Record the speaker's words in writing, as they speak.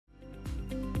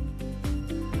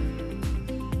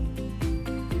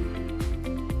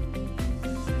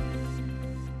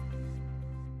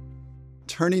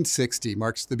Turning 60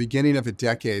 marks the beginning of a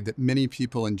decade that many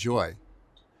people enjoy.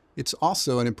 It's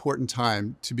also an important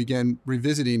time to begin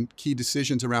revisiting key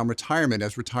decisions around retirement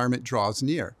as retirement draws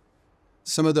near.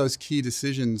 Some of those key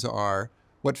decisions are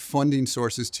what funding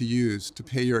sources to use to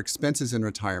pay your expenses in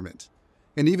retirement.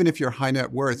 And even if you're high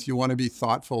net worth, you want to be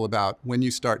thoughtful about when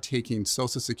you start taking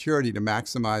Social Security to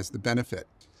maximize the benefit.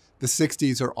 The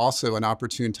 60s are also an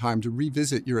opportune time to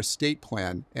revisit your estate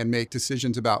plan and make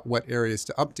decisions about what areas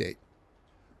to update.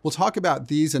 We'll talk about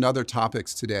these and other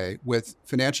topics today with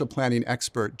financial planning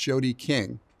expert Jody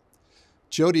King.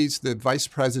 Jody's the Vice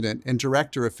President and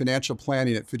Director of Financial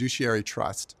Planning at Fiduciary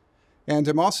Trust. And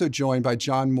I'm also joined by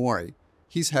John Morey.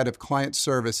 He's Head of Client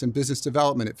Service and Business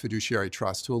Development at Fiduciary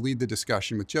Trust, who will lead the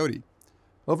discussion with Jody.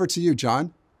 Over to you,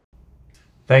 John.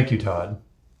 Thank you, Todd.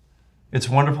 It's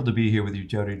wonderful to be here with you,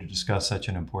 Jody, to discuss such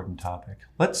an important topic.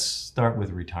 Let's start with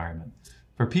retirement.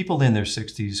 For people in their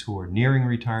 60s who are nearing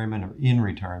retirement or in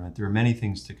retirement, there are many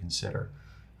things to consider.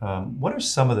 What are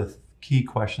some of the key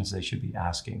questions they should be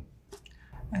asking?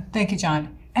 Thank you,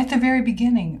 John. At the very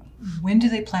beginning, when do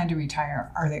they plan to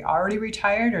retire? Are they already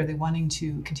retired? Or are they wanting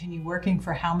to continue working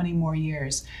for how many more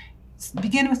years?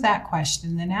 Begin with that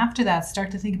question. Then after that,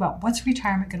 start to think about what's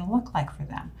retirement going to look like for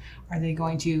them. Are they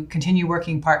going to continue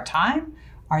working part-time?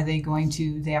 Are they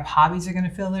they have hobbies that are going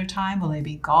to fill their time? Will they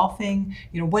be golfing?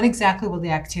 What exactly will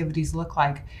the activities look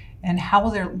like? And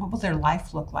what will their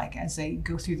life look like as they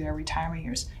go through their retirement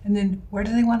years? And then where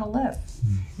do they want to live?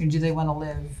 Do they want to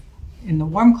live in the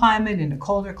warm climate, in a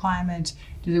colder climate?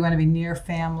 Do they want to be near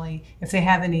family? If they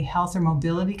have any health or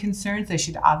mobility concerns, they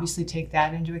should obviously take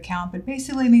that into account, but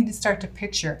basically need to start to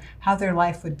picture how their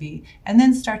life would be and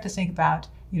then start to think about,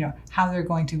 how they're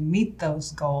going to meet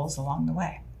those goals along the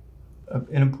way.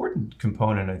 An important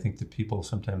component, I think, that people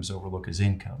sometimes overlook is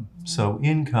income. So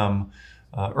income,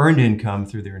 earned income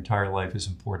through their entire life is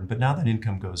important, but now that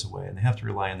income goes away and they have to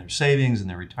rely on their savings and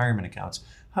their retirement accounts,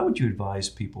 how would you advise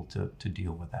people to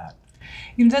deal with that?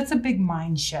 That's a big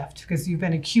mind shift because you've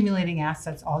been accumulating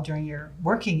assets all during your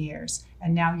working years.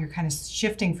 And now you're kind of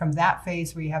shifting from that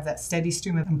phase where you have that steady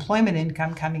stream of employment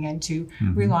income coming into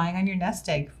relying on your nest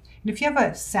egg. And if you have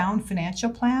a sound financial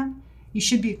plan, you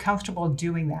should be comfortable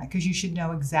doing that because you should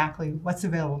know exactly what's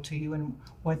available to you and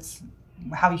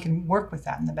how you can work with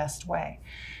that in the best way.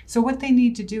 So what they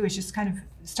need to do is just kind of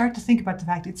start to think about the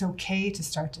fact it's okay to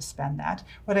start to spend that.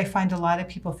 What I find a lot of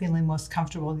people feeling most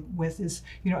comfortable with is,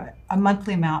 a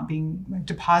monthly amount being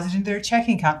deposited into their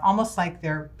checking account, almost like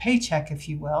their paycheck, if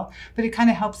you will. But it kind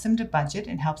of helps them to budget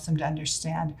and helps them to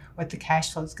understand what the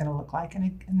cash flow is going to look like.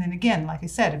 And then again, like I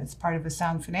said, if it's part of a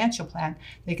sound financial plan,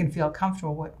 they can feel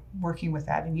comfortable with working with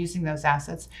that and using those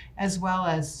assets, as well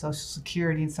as Social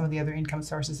Security and some of the other income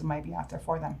sources that might be out there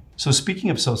for them. So speaking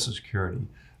of Social Security,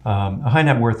 a high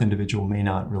net worth individual may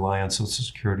not rely on Social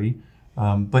Security,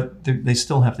 but they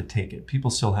still have to take it.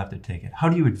 People still have to take it. How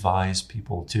do you advise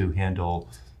people to handle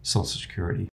Social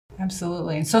Security?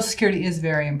 Absolutely. And Social Security is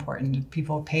very important. If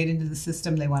people have paid into the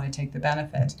system, they want to take the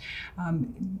benefit.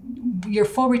 Your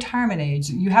full retirement age,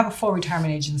 you have a full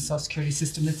retirement age in the Social Security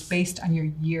system that's based on your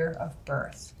year of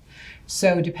birth.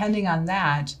 So depending on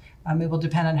that, it will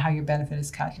depend on how your benefit is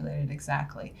calculated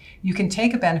exactly. You can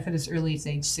take a benefit as early as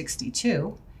age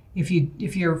 62.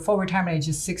 If your full retirement age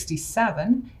is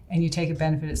 67 and you take a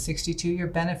benefit at 62, your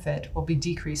benefit will be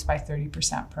decreased by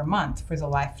 30% per month for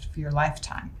your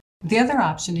lifetime. The other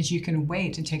option is you can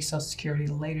wait and take Social Security at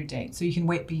a later date. So you can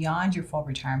wait beyond your full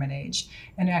retirement age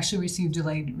and actually receive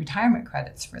delayed retirement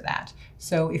credits for that.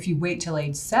 So if you wait till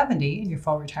age 70 and your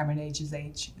full retirement age is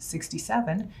age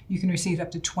 67, you can receive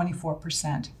up to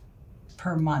 24%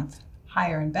 per month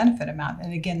higher in benefit amount.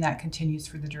 And again, that continues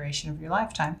for the duration of your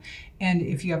lifetime. And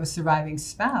if you have a surviving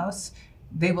spouse,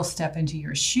 they will step into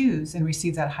your shoes and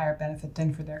receive that higher benefit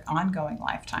then for their ongoing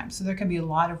lifetime. So there can be a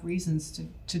lot of reasons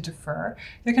to defer.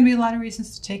 There can be a lot of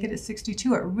reasons to take it at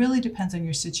 62. It really depends on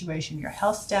your situation, your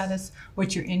health status,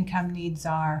 what your income needs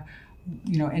are,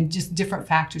 and just different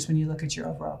factors when you look at your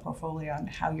overall portfolio and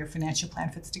how your financial plan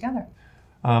fits together.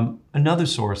 Another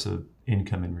source of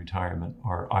income in retirement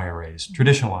are IRAs,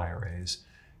 traditional IRAs.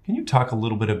 Can you talk a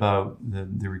little bit about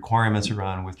the requirements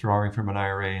around withdrawing from an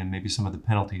IRA and maybe some of the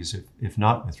penalties if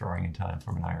not withdrawing in time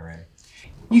from an IRA?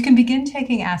 You can begin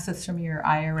taking assets from your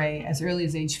IRA as early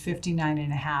as age 59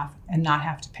 and a half and not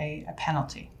have to pay a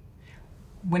penalty.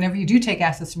 Whenever you do take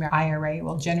assets from your IRA, it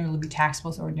will generally be taxable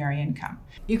as ordinary income.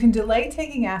 You can delay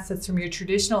taking assets from your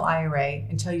traditional IRA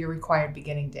until your required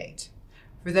beginning date.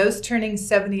 For those turning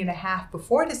 70 and a half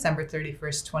before December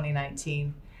 31st,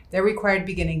 2019, their required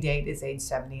beginning date is age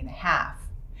 70 and a half.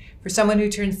 For someone who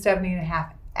turns 70 and a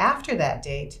half after that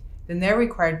date, then their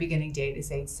required beginning date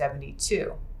is age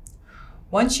 72.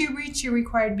 Once you reach your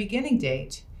required beginning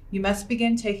date, you must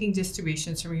begin taking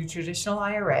distributions from your traditional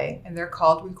IRA, and they're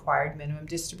called required minimum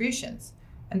distributions,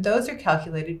 and those are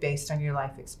calculated based on your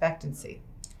life expectancy.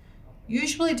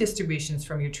 Usually distributions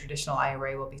from your traditional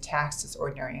IRA will be taxed as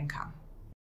ordinary income.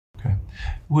 Okay.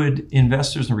 Would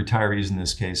investors and retirees in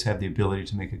this case have the ability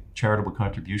to make a charitable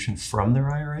contribution from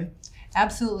their IRA?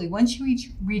 Absolutely. Once you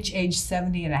reach age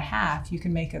 70 and a half, you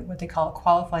can make what they call a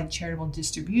qualified charitable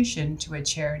distribution to a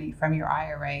charity from your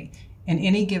IRA in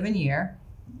any given year,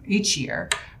 each year,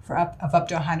 for up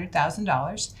to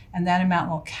 $100,000, and that amount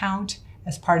will count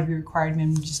as part of your required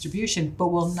minimum distribution, but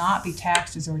will not be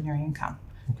taxed as ordinary income.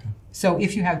 Okay. So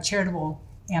if you have charitable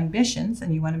ambitions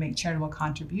and you want to make charitable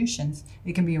contributions,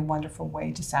 it can be a wonderful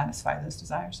way to satisfy those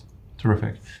desires.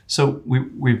 Terrific. So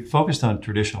we've focused on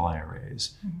traditional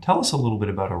IRAs. Mm-hmm. Tell us a little bit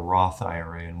about a Roth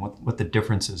IRA and what the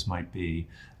differences might be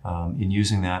in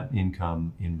using that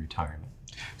income in retirement.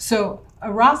 So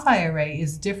a Roth IRA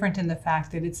is different in the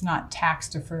fact that it's not tax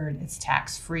deferred, it's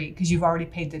tax free, because you've already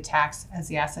paid the tax as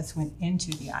the assets went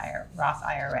into the Roth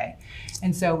IRA.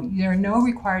 And so there are no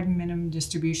required minimum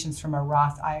distributions from a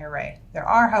Roth IRA. There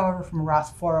are, however, from a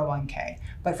Roth 401k,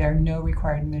 but there are no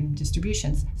required minimum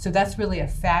distributions. So that's really a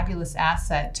fabulous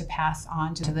asset to pass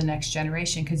on to the next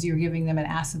generation, because you're giving them an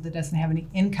asset that doesn't have any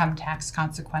income tax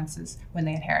consequences when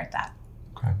they inherit that.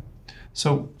 Okay.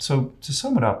 So to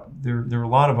sum it up, there are a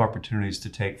lot of opportunities to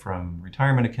take from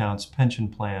retirement accounts, pension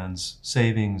plans,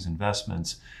 savings,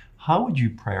 investments. How would you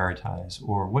prioritize,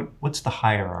 or what's the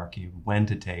hierarchy of when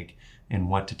to take and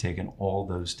what to take in all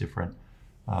those different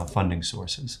funding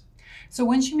sources? So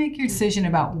once you make your decision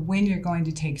about when you're going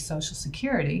to take Social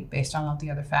Security, based on all the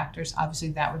other factors, obviously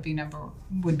that would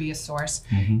be a source.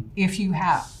 Mm-hmm. If you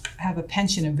have a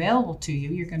pension available to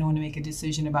you, you're going to want to make a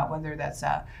decision about whether that's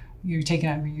you're taking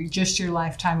on just your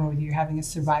lifetime, or whether you're having a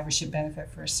survivorship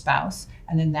benefit for a spouse,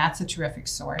 and then that's a terrific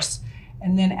source.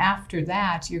 And then after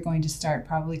that, you're going to start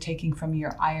probably taking from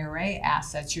your IRA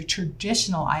assets, your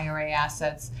traditional IRA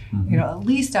assets, mm-hmm. At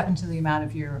least up into the amount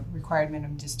of your required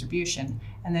minimum distribution.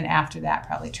 And then after that,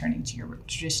 probably turning to your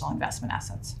traditional investment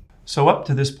assets. So up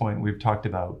to this point, we've talked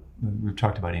about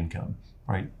income,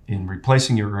 right? In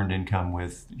replacing your earned income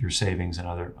with your savings and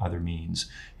other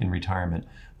means in retirement.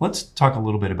 Let's talk a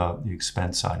little bit about the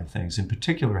expense side of things, in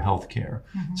particular healthcare.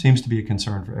 Mm-hmm. Seems to be a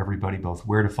concern for everybody, both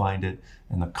where to find it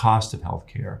and the cost of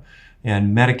healthcare.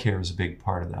 And Medicare is a big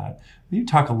part of that. Will you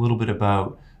talk a little bit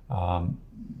about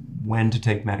when to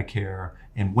take Medicare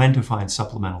and when to find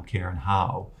supplemental care and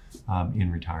how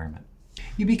in retirement?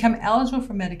 You become eligible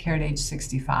for Medicare at age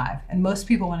 65, and most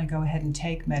people want to go ahead and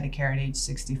take Medicare at age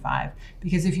 65,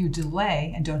 because if you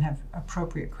delay and don't have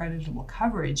appropriate creditable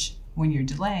coverage when you're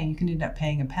delaying, you can end up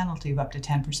paying a penalty of up to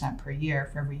 10% per year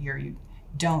for every year you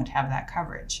don't have that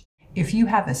coverage. If you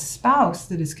have a spouse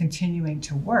that is continuing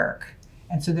to work,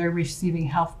 and so they're receiving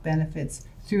health benefits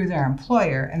through their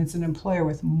employer, and it's an employer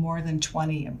with more than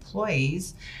 20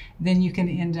 employees, then you can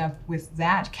end up with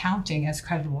that counting as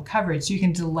creditable coverage. You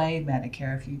can delay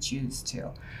Medicare if you choose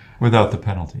to. Without the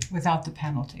penalty. Without the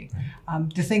penalty.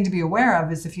 Right. The thing to be aware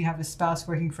of is if you have a spouse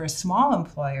working for a small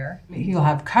employer, you'll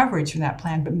have coverage from that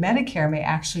plan, but Medicare may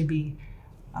actually be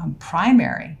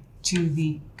primary to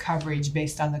the coverage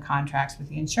based on the contracts with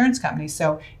the insurance company.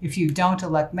 So if you don't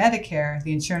elect Medicare,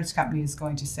 the insurance company is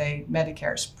going to say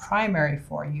Medicare is primary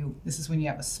for you. This is when you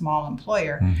have a small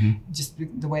employer, mm-hmm. just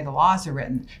the way the laws are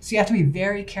written. So you have to be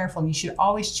very careful, and you should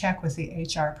always check with the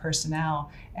HR personnel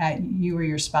at you or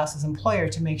your spouse's employer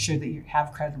to make sure that you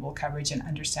have credible coverage and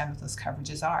understand what those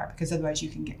coverages are, because otherwise you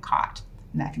can get caught.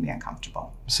 And that can be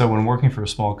uncomfortable. So when working for a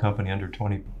small company under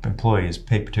 20 employees,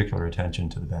 pay particular attention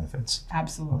to the benefits.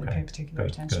 Absolutely, okay. Pay particular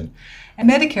attention. Good. And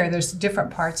Medicare, there's different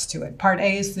parts to it. Part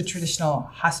A is the traditional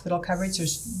hospital coverage.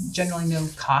 There's generally no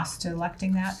cost to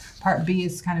electing that. Part B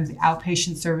is kind of the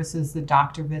outpatient services, the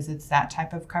doctor visits, that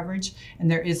type of coverage. And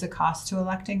there is a cost to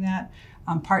electing that.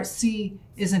 Part C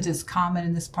isn't as common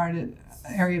in this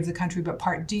area of the country, but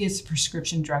Part D is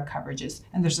prescription drug coverages,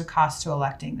 and there's a cost to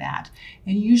electing that.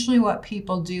 And usually what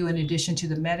people do, in addition to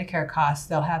the Medicare costs,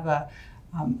 they'll have a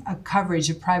coverage,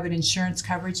 a private insurance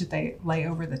coverage that they lay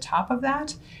over the top of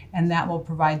that, and that will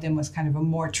provide them with kind of a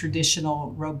more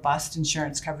traditional, robust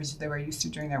insurance coverage that they were used to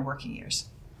during their working years.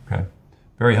 Okay.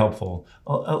 Very helpful.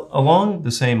 Along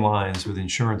the same lines with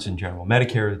insurance in general,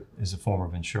 Medicare is a form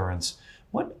of insurance.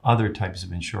 What other types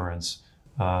of insurance,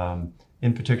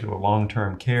 in particular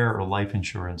long-term care or life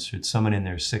insurance, should someone in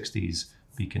their 60s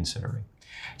be considering?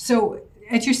 So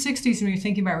at your 60s, when you're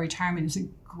thinking about retirement, it's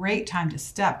great time to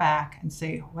step back and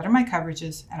say, what are my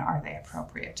coverages and are they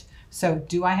appropriate? So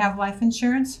do I have life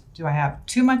insurance? Do I have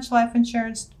too much life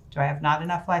insurance? Do I have not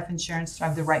enough life insurance? Do I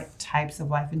have the right types of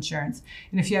life insurance?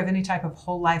 And if you have any type of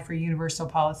whole life or universal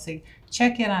policy,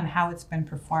 check in on how it's been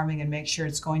performing and make sure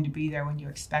it's going to be there when you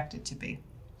expect it to be.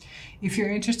 If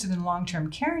you're interested in long-term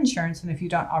care insurance, and if you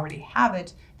don't already have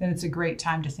it, then it's a great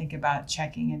time to think about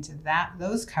checking into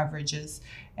those coverages.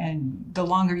 And the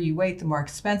longer you wait, the more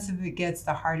expensive it gets,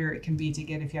 the harder it can be to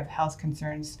get if you have health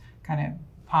concerns kind of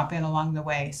pop in along the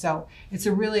way. So it's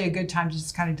really a good time to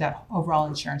just kind of do that overall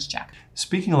insurance check.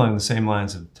 Speaking along the same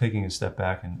lines of taking a step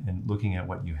back and looking at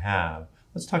what you have,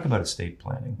 let's talk about estate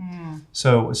planning.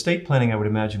 So estate planning, I would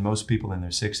imagine most people in their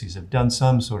 60s have done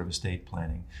some sort of estate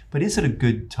planning. But is it a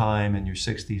good time in your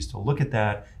 60s to look at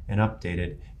that and update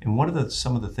it? And what are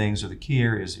some of the things or the key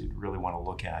areas you'd really want to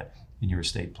look at in your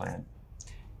estate plan?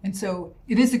 And so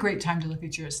it is a great time to look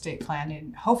at your estate plan,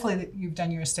 and hopefully that you've done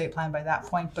your estate plan by that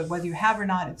point, but whether you have or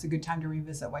not, it's a good time to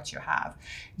revisit what you have.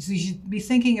 So you should be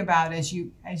thinking about as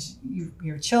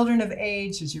your children have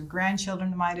aged, as your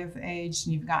grandchildren might have aged,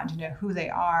 and you've gotten to know who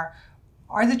they are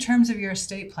the terms of your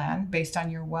estate plan based on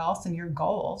your wealth and your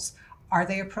goals, are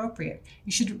they appropriate?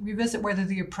 You should revisit whether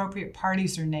the appropriate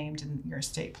parties are named in your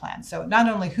estate plan. So not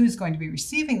only who's going to be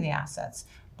receiving the assets,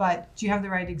 but do you have the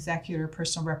right executor or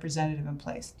personal representative in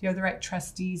place? Do you have the right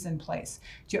trustees in place?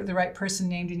 Do you have the right person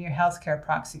named in your healthcare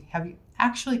proxy? Have you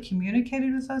actually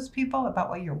communicated with those people about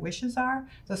what your wishes are?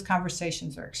 Those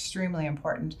conversations are extremely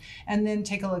important. And then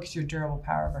take a look at your durable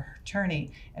power of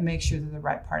attorney and make sure that the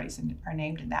right parties are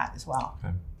named in that as well.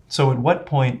 Okay. So at what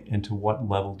point and to what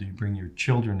level do you bring your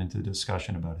children into the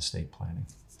discussion about estate planning?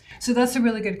 So that's a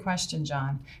really good question,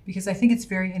 John, because I think it's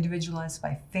very individualized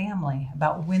by family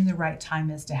about when the right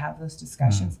time is to have those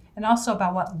discussions and also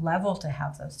about what level to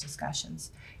have those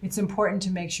discussions. It's important to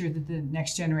make sure that the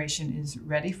next generation is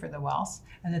ready for the wealth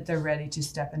and that they're ready to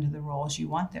step into the roles you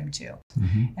want them to.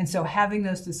 And so having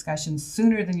those discussions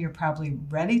sooner than you're probably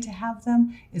ready to have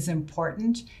them is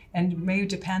important and may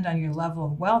depend on your level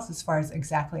of wealth as far as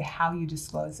exactly how you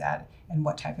disclose that and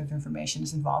what type of information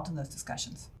is involved in those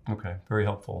discussions. Okay, very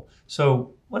helpful.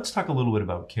 So let's talk a little bit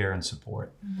about care and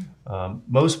support.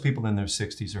 Most people in their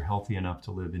 60s are healthy enough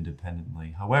to live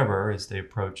independently. However, as they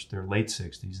approach their late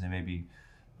 60s, they may be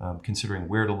considering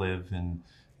where to live and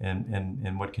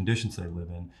what conditions they live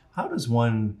in. How does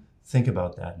one think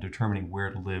about that, determining where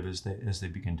to live as they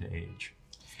begin to age?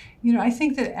 You know, I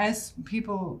think that as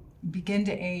people begin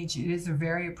to age, it is a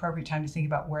very appropriate time to think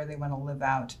about where they want to live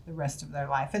out the rest of their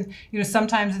life. And, you know,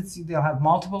 sometimes they'll have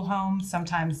multiple homes.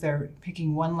 Sometimes they're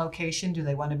picking one location. Do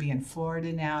they want to be in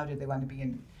Florida now? Do they want to be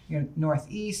in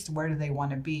Northeast? Where do they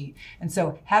want to be? And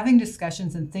so having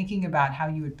discussions and thinking about how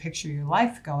you would picture your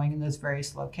life going in those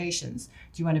various locations.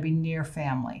 Do you want to be near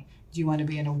family? Do you want to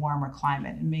be in a warmer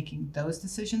climate? And making those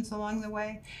decisions along the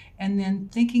way. And then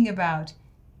thinking about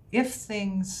if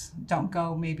things don't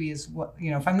go maybe as what,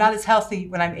 if I'm not as healthy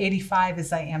when I'm 85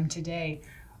 as I am today,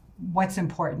 what's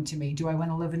important to me? Do I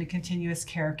want to live in a continuous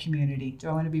care community? Do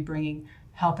I want to be bringing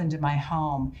help into my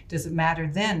home? Does it matter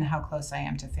then how close I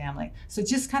am to family? So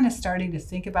just kind of starting to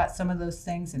think about some of those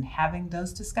things and having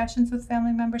those discussions with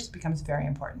family members becomes very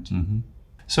important.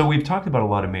 So we've talked about a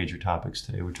lot of major topics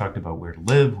today. We've talked about where to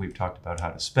live. We've talked about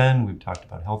how to spend. We've talked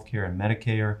about healthcare and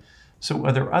Medicare. So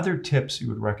are there other tips you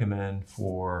would recommend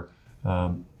for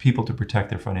people to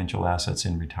protect their financial assets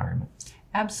in retirement?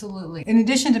 Absolutely. In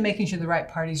addition to making sure the right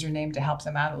parties are named to help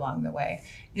them out along the way,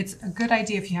 it's a good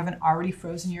idea if you haven't already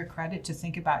frozen your credit to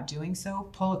think about doing so.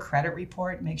 Pull a credit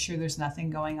report, make sure there's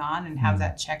nothing going on, and have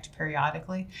that checked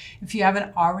periodically. If you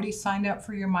haven't already signed up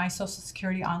for your My Social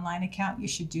Security online account, you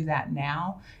should do that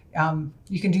now.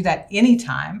 You can do that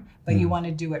anytime, but you want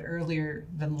to do it earlier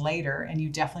than later, and you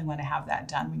definitely want to have that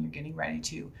done when you're getting ready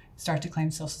to start to claim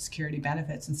Social Security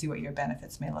benefits and see what your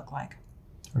benefits may look like.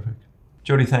 Perfect.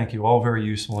 Jody, thank you. All very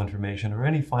useful information. Are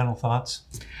any final thoughts?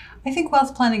 I think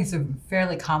wealth planning is a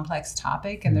fairly complex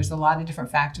topic, and there's a lot of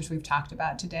different factors we've talked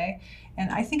about today. And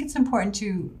I think it's important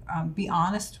to be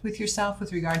honest with yourself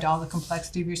with regard to all the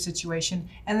complexity of your situation,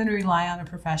 and then rely on a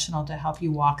professional to help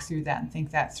you walk through that and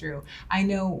think that through. I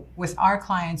know with our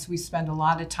clients, we spend a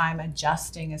lot of time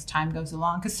adjusting as time goes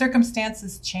along because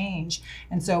circumstances change.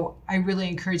 And so I really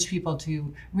encourage people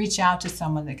to reach out to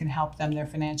someone that can help them, their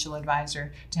financial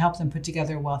advisor, to help them put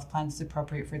together a wealth plan that's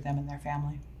appropriate for them and their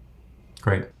family.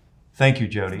 Great. Thank you,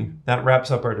 Jody. That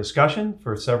wraps up our discussion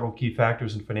for several key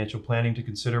factors in financial planning to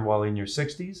consider while in your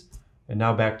 60s. And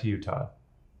now back to you, Todd.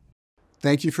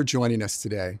 Thank you for joining us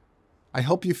today. I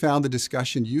hope you found the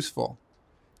discussion useful.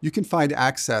 You can find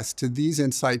access to these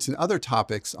insights and other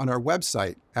topics on our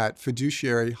website at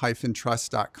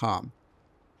fiduciary-trust.com.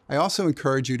 I also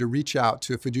encourage you to reach out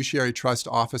to a fiduciary trust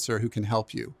officer who can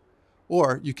help you,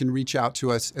 or you can reach out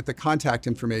to us at the contact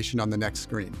information on the next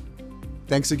screen.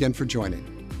 Thanks again for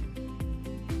joining.